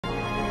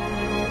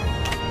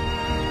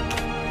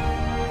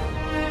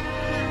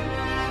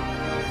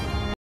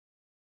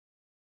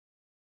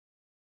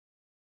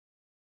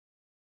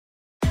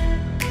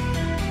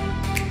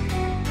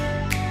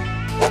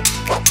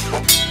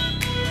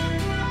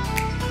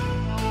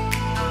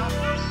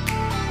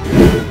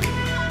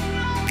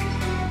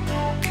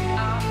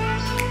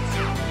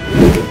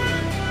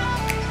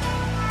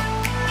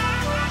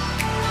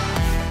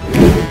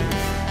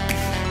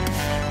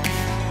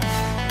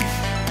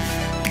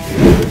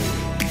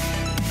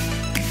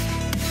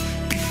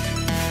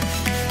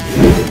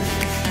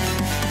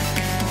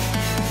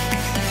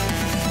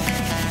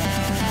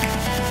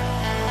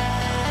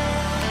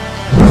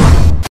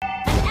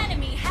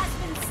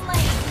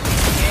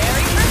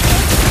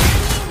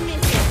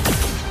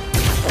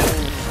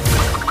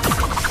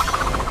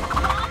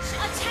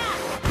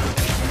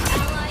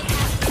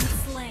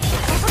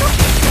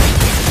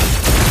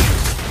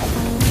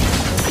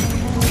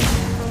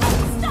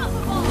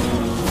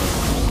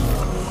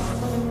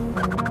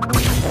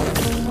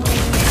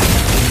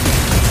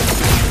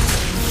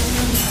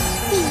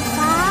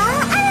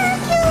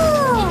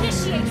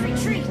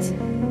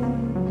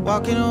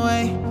walking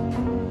away.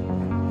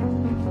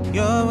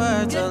 Your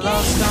words are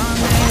lost on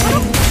me.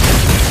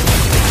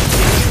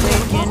 Just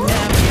taking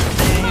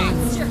everything.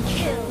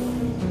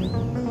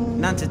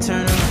 Not to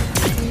turn around.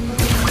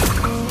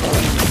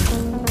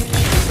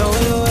 Throw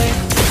it away.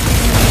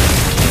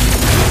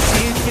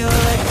 See if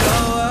you'll let go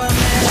of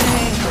me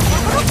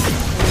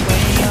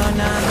when you're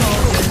not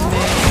holding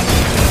me.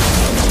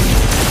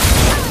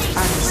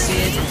 I can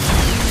see it.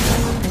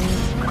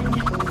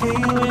 Hey,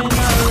 you and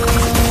I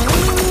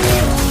lose,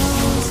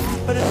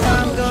 but if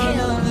I'm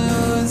gonna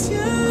lose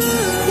you,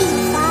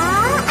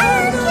 I'm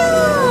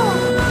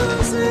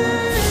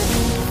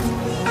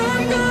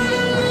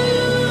gonna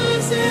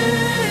lose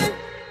it.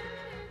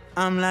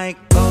 I'm like,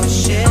 oh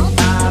shit,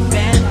 I've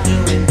been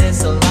doing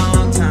this a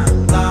long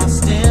time,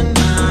 lost in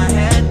my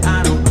head.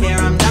 I don't care,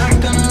 I'm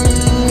not gonna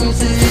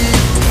lose it.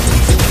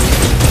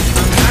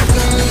 I'm not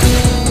gonna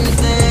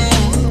lose it.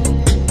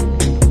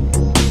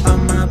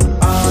 I'm up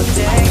all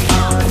day,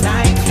 all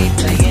night, keep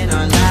playing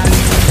our last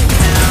game.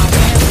 Now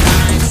in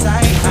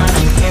hindsight, I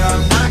don't care,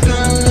 I'm not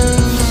gonna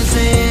lose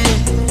it.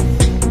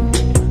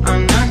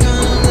 I'm not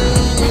gonna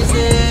lose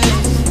it.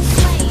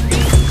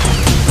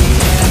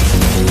 Yeah,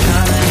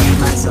 gotta hate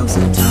myself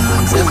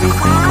sometimes.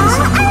 Everything is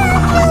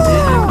unwanted.